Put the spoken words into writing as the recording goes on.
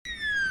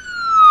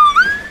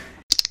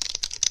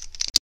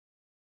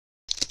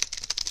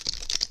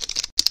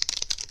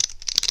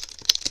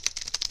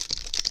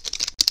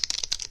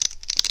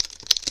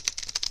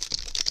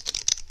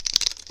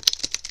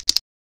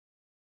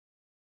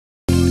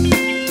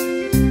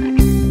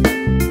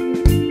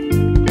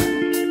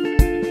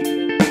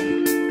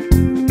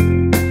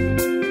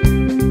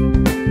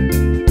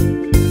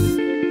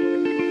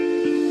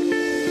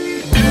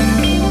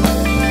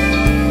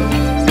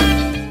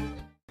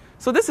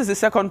So this is the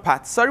second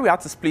part. Sorry, we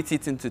had to split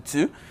it into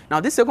two. Now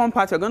this second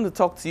part, we're going to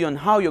talk to you on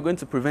how you're going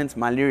to prevent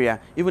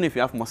malaria, even if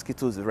you have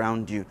mosquitoes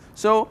around you.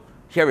 So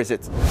here is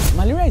it.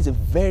 Malaria is a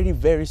very,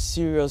 very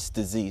serious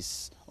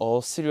disease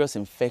or serious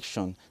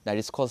infection that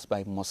is caused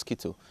by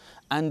mosquito.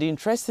 And the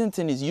interesting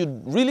thing is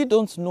you really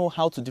don't know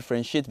how to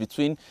differentiate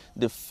between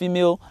the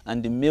female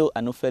and the male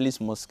Anopheles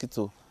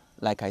mosquito.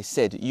 Like I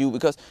said,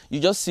 because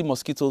you just see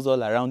mosquitoes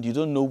all around, you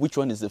don't know which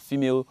one is the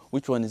female,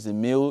 which one is the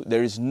male.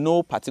 There is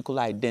no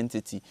particular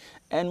identity.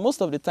 And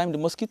most of the time, the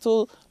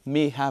mosquito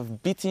may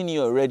have bitten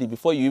you already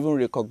before you even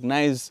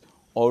recognize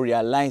or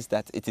realize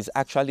that it is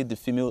actually the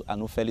female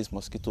Anopheles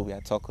mosquito we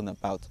are talking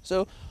about.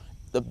 So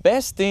the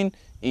best thing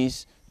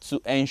is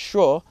to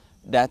ensure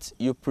that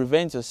you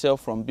prevent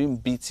yourself from being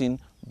bitten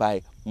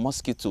by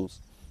mosquitoes.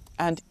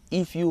 And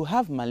if you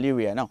have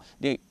malaria, now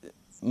the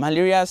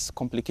malaria's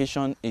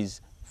complication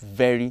is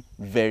very,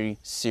 very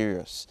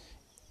serious,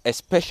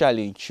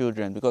 especially in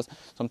children, because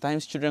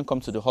sometimes children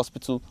come to the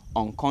hospital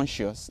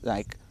unconscious,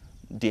 like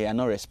they are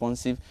not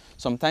responsive.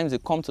 Sometimes they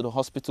come to the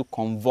hospital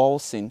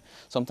convulsing.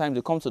 Sometimes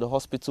they come to the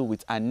hospital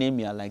with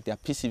anemia, like their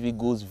PCV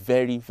goes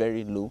very,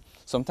 very low.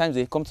 Sometimes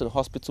they come to the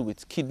hospital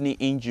with kidney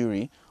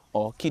injury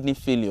or kidney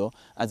failure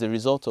as a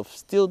result of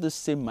still the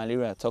same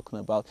malaria we're talking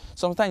about.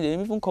 Sometimes they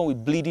even come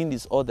with bleeding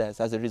disorders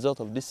as a result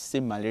of this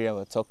same malaria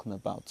we're talking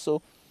about.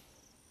 So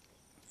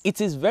it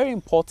is very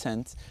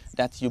important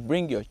that you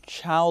bring your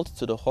child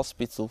to the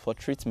hospital for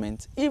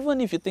treatment,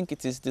 even if you think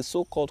it is the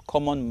so-called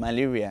common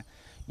malaria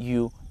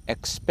you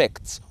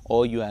expect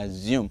or you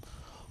assume.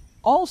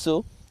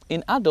 Also,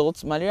 in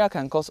adults, malaria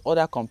can cause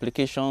other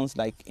complications,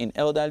 like in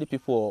elderly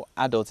people or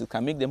adults. It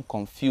can make them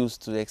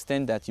confused to the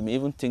extent that you may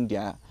even think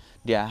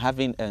they are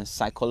having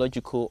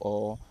psychological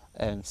or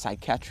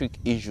psychiatric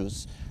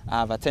issues.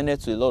 I've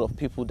attended to a lot of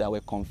people that were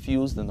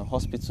confused in the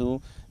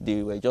hospital.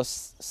 They were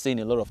just saying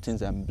a lot of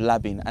things and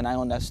blabbing, and I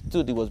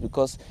understood it was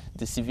because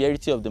the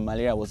severity of the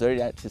malaria was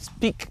already at its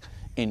peak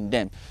in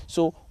them.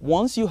 So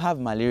once you have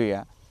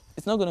malaria,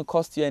 it's not going to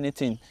cost you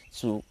anything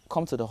to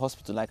come to the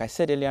hospital. Like I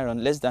said earlier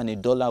on, less than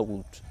 $1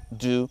 would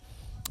do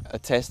a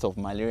test of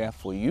malaria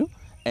for you,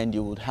 and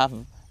you would have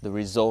the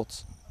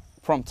results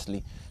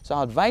promptly. So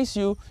I advise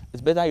you,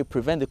 it's better you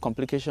prevent the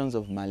complications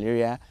of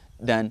malaria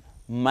than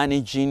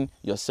managing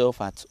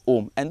yourself at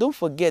home. And don't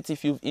forget,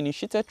 if you've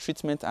initiated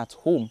treatment at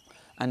home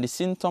and the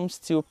symptoms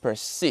still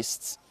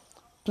persist,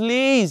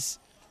 please,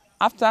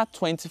 after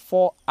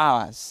 24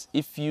 hours,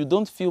 if you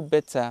don't feel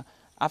better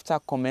after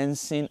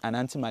commencing an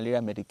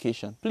anti-malaria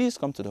medication, please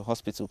come to the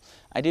hospital.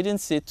 I didn't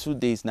say 2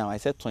 days now, I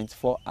said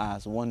 24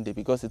 hours, 1 day,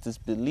 because it is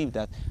believed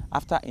that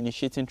after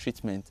initiating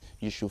treatment,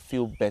 you should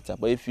feel better.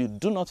 But if you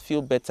do not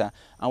feel better,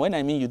 and when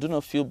I mean you do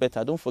not feel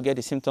better, don't forget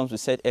the symptoms we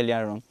said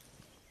earlier on.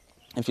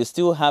 If you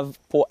still have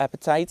poor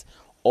appetite,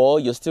 or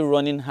you're still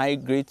running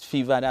high-grade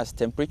fever, that's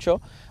temperature,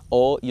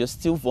 or you're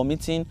still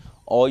vomiting,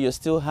 or you're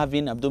still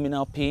having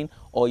abdominal pain,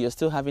 or you're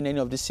still having any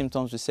of these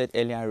symptoms we said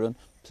earlier on,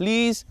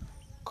 please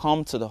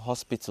come to the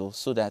hospital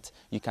so that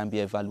you can be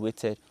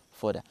evaluated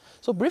further.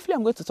 So briefly,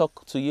 I'm going to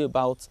talk to you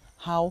about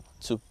how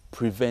to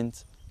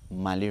prevent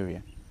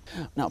malaria.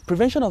 Now,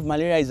 prevention of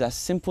malaria is as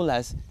simple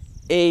as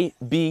A,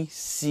 B,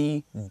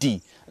 C,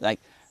 D. Like,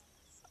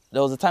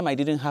 there was a time I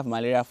didn't have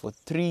malaria for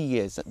 3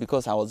 years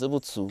because I was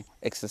able to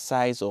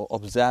exercise or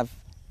observe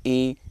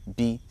A,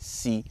 B,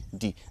 C,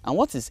 D. And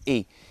what is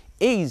A?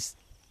 A is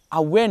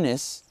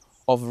awareness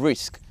of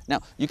risk.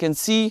 Now, you can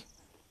see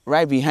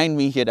right behind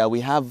me here that we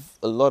have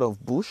a lot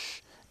of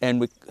bush and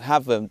we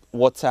have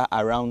water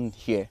around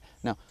here.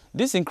 Now,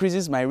 this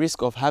increases my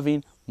risk of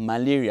having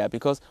malaria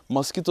because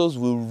mosquitoes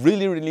will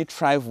really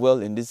thrive well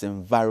in this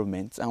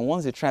environment. And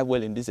once they thrive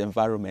well in this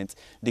environment,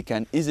 they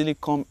can easily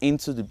come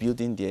into the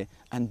building there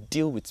and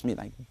deal with me,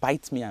 like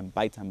bite me and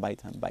bite and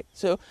bite and bite.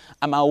 So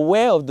I'm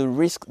aware of the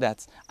risk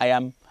that I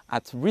am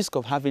at risk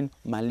of having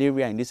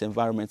malaria in this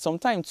environment.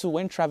 Sometimes too,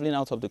 when traveling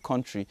out of the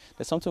country,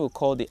 there's something we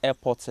call the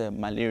airport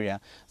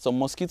malaria. So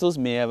mosquitoes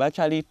may have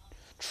actually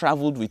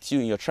traveled with you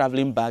in your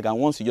traveling bag, and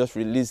once you just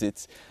release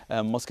it,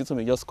 mosquito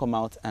may just come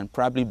out and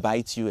probably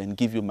bite you and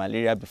give you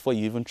malaria before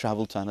you even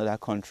travel to another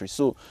country.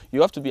 So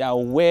you have to be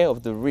aware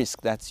of the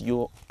risk that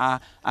you are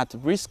at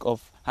risk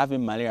of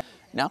having malaria.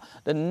 Now,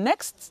 the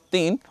next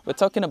thing we're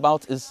talking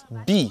about is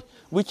B,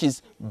 which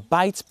is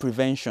bite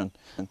prevention.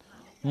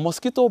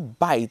 Mosquito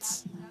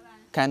bites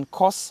can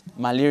cause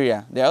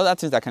malaria. There are other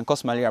things that can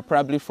cause malaria,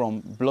 probably from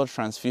blood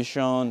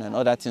transfusion and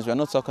other things. We're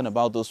not talking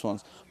about those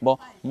ones. But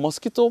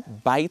mosquito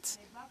bites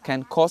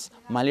can cause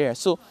malaria.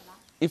 So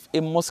if a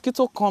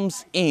mosquito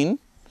comes in,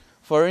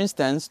 for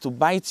instance, to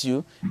bite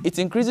you, it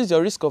increases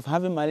your risk of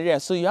having malaria.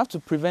 So you have to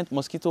prevent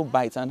mosquito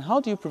bites. And how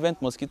do you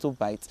prevent mosquito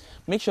bites?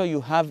 Make sure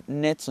you have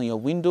nets on your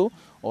window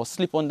or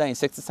sleep under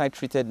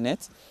insecticide-treated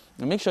nets.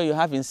 And make sure you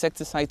have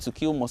insecticide to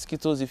kill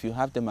mosquitoes if you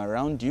have them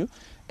around you.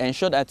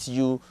 Ensure that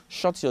you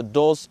shut your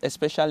doors,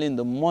 especially in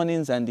the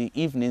mornings and the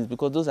evenings,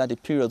 because those are the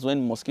periods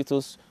when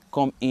mosquitoes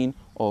come in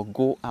or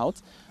go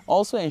out.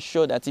 Also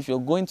ensure that if you're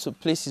going to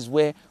places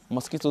where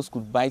mosquitoes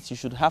could bite, you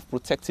should have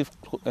protective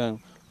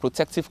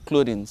protective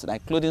clothing,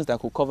 like clothing that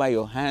could cover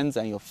your hands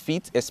and your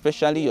feet,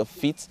 especially your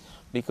feet,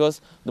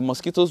 because the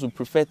mosquitoes will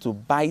prefer to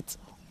bite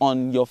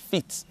on your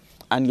feet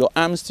and your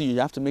arms too. You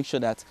have to make sure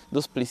that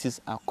those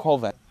places are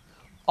covered.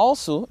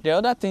 Also, there are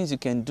other things you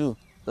can do,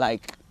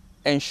 like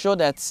ensure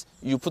that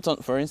you put on,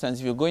 for instance,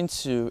 if you're going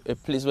to a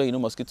place where you know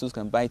mosquitoes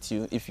can bite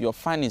you, if your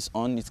fan is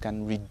on, it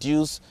can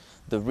reduce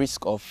the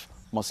risk of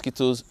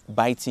mosquitoes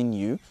biting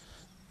you.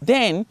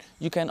 Then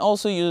you can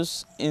also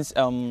use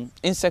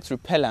insect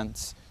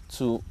repellents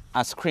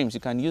as creams.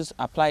 You can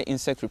apply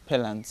insect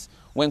repellents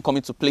when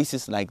coming to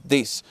places like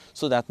this,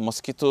 so that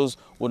mosquitoes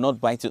will not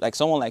bite you. Like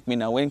someone like me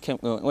now,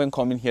 when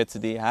coming here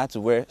today, I had to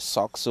wear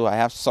socks, so I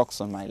have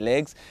socks on my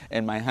legs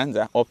and my hands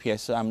are up here,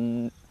 so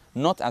I'm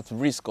not at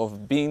risk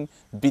of being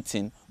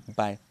bitten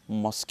by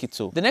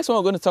mosquito. The next one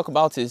we're going to talk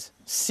about is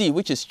C,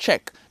 which is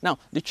check. Now,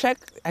 the check,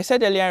 I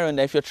said earlier on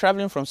that if you're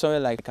traveling from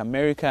somewhere like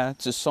America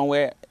to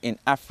somewhere in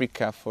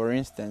Africa, for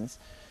instance,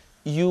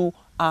 you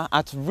are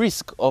at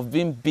risk of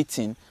being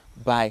bitten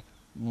by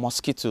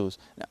mosquitoes.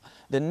 Now,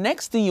 the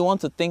next thing you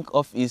want to think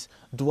of is,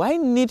 do I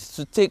need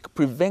to take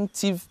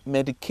preventive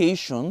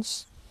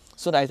medications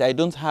so that I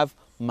don't have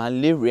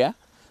malaria?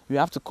 You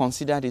have to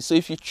consider this. So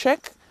if you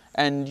check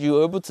and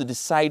you're able to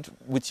decide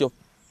with your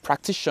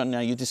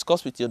practitioner, you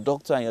discuss with your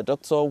doctor, and your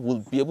doctor will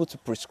be able to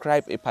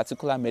prescribe a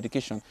particular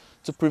medication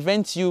to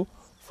prevent you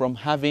from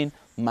having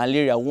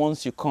malaria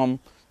once you come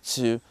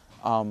to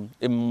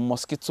a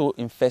mosquito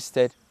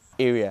infested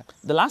area.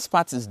 The last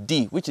part is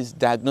D, which is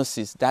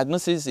diagnosis.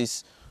 Diagnosis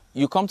is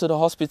you come to the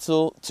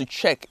hospital to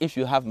check if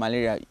you have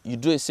malaria. You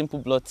do a simple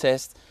blood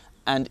test,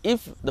 and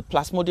if the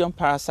Plasmodium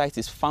parasite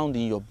is found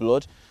in your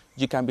blood,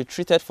 you can be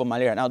treated for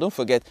malaria. Now, don't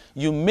forget,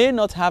 you may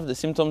not have the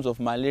symptoms of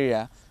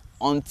malaria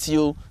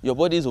until your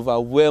body is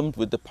overwhelmed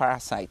with the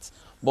parasites.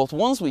 But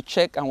once we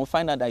check and we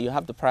find out that you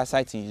have the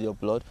parasite in your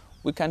blood,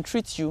 we can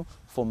treat you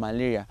for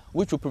malaria,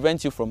 which will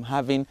prevent you from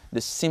having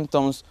the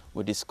symptoms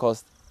we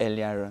discussed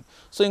earlier on.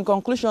 So in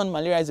conclusion,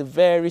 malaria is a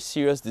very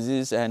serious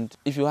disease, and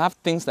if you have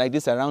things like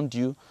this around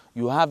you,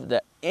 you have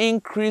the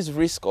increased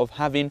risk of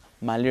having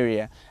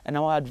malaria. And I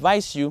will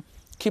advise you,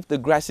 keep the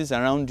grasses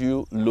around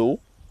you low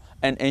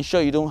and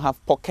ensure you don't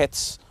have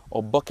pockets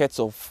or buckets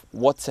of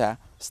water,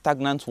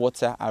 stagnant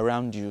water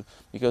around you,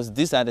 because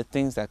these are the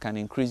things that can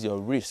increase your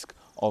risk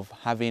of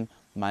having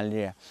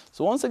malaria.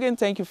 So once again,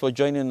 thank you for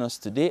joining us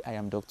today. I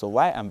am Dr.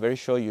 Y. I'm very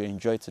sure you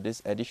enjoyed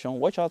today's edition.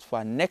 Watch out for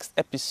our next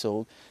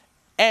episode.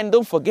 And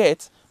don't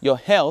forget, your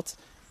health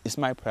is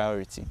my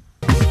priority.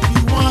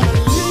 You wanna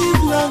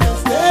live long and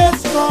stay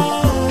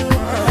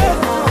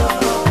strong.